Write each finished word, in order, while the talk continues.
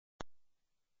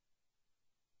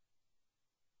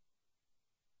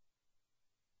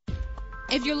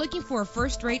If you're looking for a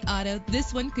first-rate auto,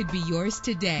 this one could be yours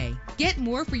today. Get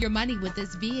more for your money with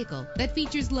this vehicle that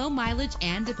features low mileage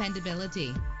and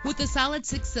dependability. With a solid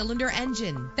 6-cylinder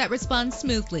engine that responds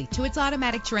smoothly to its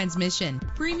automatic transmission,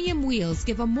 premium wheels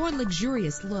give a more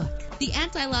luxurious look. The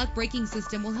anti-lock braking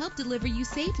system will help deliver you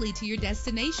safely to your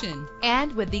destination.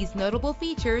 And with these notable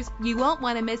features, you won't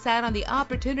want to miss out on the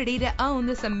opportunity to own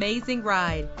this amazing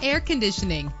ride. Air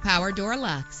conditioning, power door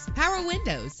locks, power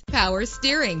windows, power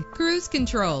steering, cruise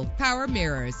control, power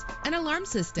mirrors, an alarm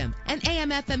system, an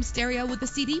AM/FM stereo with a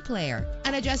CD player,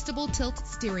 an adjustable tilt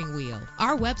steering wheel.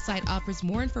 Our website offers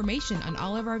more information on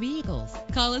all of our vehicles.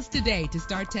 Call us today to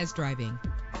start test driving.